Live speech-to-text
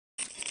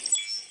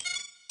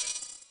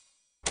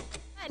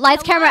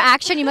Lights, camera,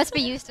 action. You must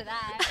be used to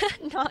that.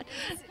 Not,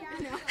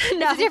 No. Is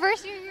this your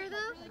first year here, though?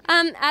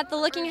 at the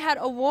Looking Ahead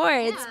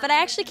Awards, but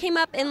I actually came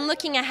up in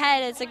Looking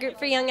Ahead as a group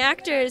for young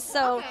actors.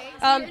 So,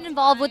 You've been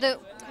involved with it.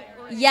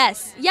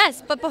 yes,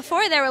 but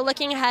before they were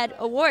Looking Ahead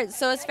Awards,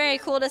 so it's very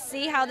cool to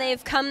see how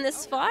they've come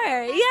this far.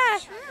 Yeah,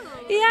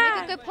 You yeah.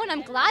 make a good point.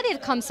 I'm glad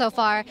they've come so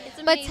far.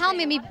 But tell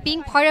me,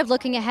 being part of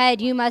Looking Ahead,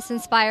 you must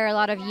inspire a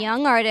lot of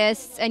young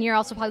artists, and you're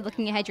also probably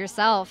looking ahead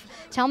yourself.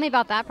 Tell me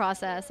about that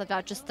process,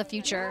 about just the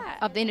future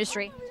of the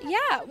industry.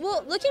 Yeah,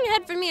 well, looking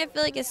ahead for me, I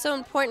feel like is so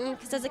important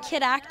because as a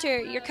kid actor,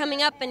 you're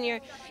coming up and you're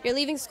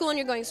leaving school and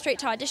you're going straight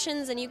to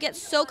auditions, and you get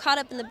so caught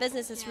up in the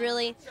business. It's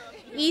really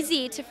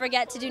easy to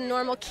forget to do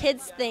normal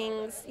kids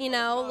things, you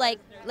know, like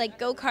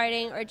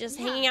go-karting or just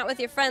hanging out with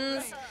your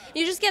friends.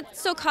 You just get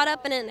so caught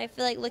up in it, and I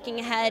feel like Looking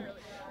Ahead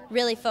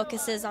really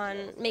focuses on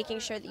making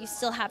sure that you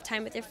still have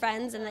time with your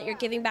friends and that you're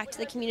giving back to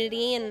the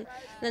community, and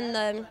then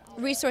the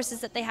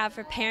resources that they have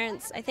for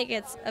parents. I think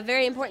it's a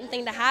very important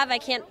thing to have. I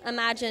can't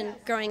imagine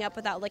growing up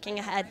without Looking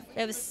Ahead.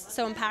 It was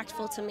so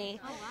impactful to me.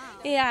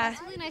 Yeah.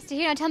 It's really nice to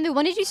hear. Now tell me,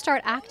 when did you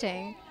start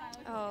acting?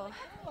 Oh,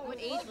 What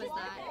age was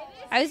that?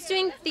 I was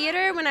doing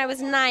theater when I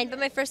was 9, but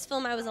my first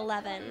film I was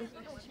 11.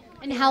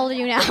 And how old are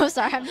you now?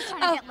 Sorry, I'm just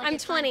trying to Oh, get, like, I'm a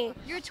time. 20.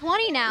 You're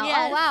 20 now. Yes.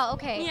 Oh, wow.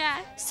 Okay. Yeah.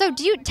 So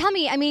do you tell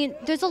me? I mean,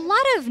 there's a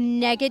lot of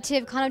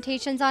negative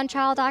connotations on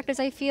child actors.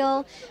 I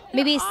feel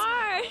maybe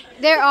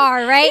there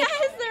are, right?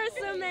 Yes, there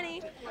are so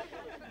many.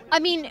 I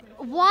mean,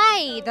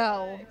 why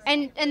though?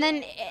 And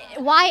then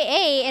why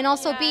A, and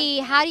also B,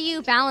 how do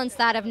you balance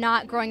that of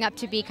not growing up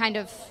to be kind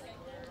of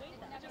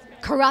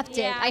corrupted?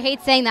 Yeah. I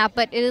hate saying that,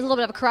 but it is a little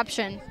bit of a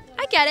corruption.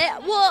 I get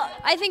it. Well,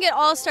 I think it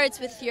all starts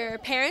with your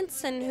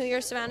parents and who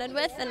you're surrounded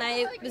with, and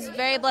I was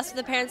very blessed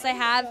with the parents I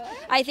have.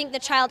 I think the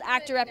child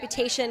actor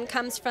reputation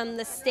comes from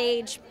the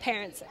stage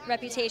parents'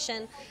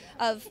 reputation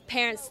of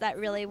parents that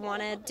really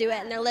want to do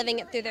it, and they're living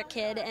it through their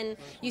kid, and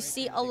you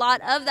see a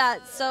lot of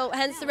that, so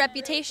hence the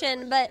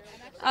reputation. But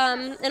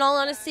in all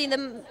honesty,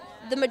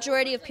 the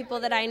majority of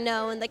people that I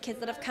know and the kids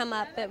that have come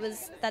up, it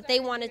was that they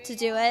wanted to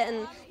do it,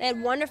 and they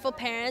had wonderful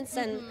parents,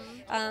 and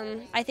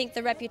I think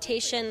the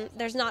reputation,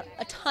 there's not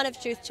a ton of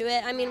truth to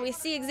it. I mean, we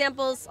see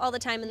examples all the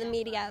time in the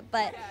media,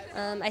 but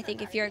I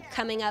think if you're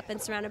coming up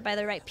and surrounded by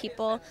the right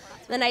people,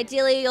 then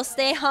ideally you'll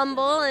stay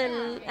humble,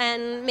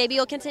 and maybe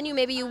you'll continue,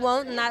 maybe you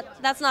won't, and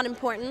that's not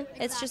important.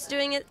 It's just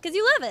doing it because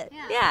you love it.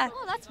 Yeah.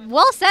 Oh, that's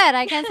well said.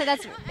 I can say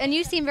that's, and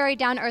you seem very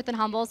down to earth and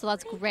humble, so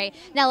that's great.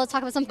 Now let's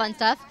talk about some fun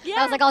stuff. Yeah.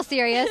 That was like all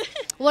serious.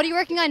 What are you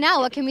working on now?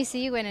 What can we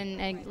see you in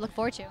and look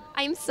forward to?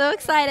 I'm so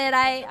excited.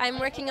 I'm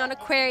working on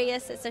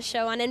Aquarius. It's a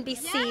show on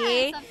NBC.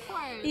 Yes, of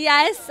course.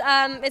 Yes,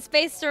 it's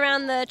based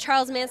around the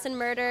Charles Manson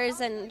murders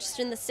and just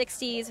in the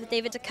 60s with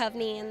David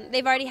Duchovny. And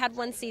they've already had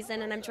 1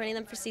 season, and I'm joining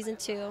them for season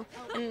 2.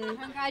 And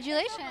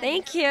Congratulations.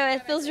 thank you.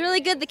 It feels really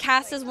good. The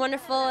cast is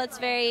wonderful. It's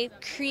very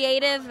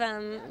creative.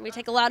 We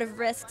take a lot of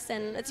risks,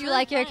 and it's Do you really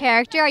like your fun.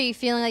 character? Are you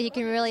feeling like you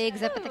can really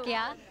exhibit the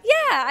Yeah,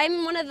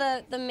 I'm one of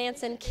the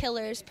Manson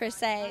killers per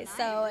se.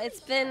 So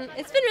it's been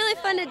really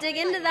fun to dig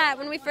into that.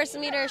 When we first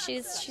meet her,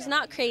 she's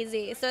not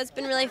crazy. So it's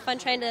been really fun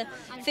trying to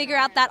figure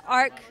out that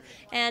arc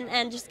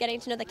and just getting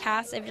to know the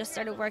cast. I've just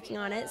started working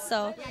on it.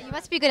 So You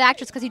must be a good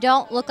actress because you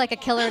don't look like a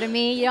killer to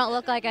me. You don't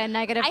look like a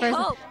negative person.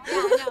 I hope.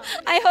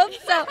 I hope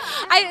so.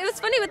 It was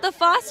funny with the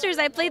Fosters.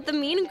 I played the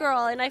mean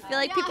girl, and I feel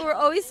like people were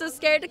always so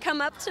scared to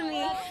come up to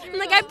me. I'm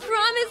like, I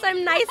promise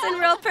I'm nice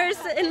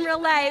in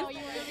real life.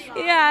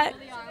 Yeah.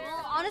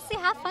 Honestly,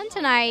 have fun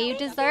tonight. You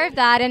deserve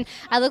that, and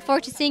I look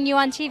forward to seeing you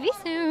on TV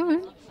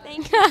soon.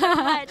 Thank you so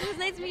much. It was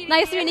nice meeting you.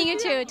 Nice meeting you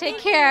too. Take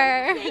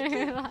care. Thank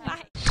you.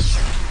 Bye.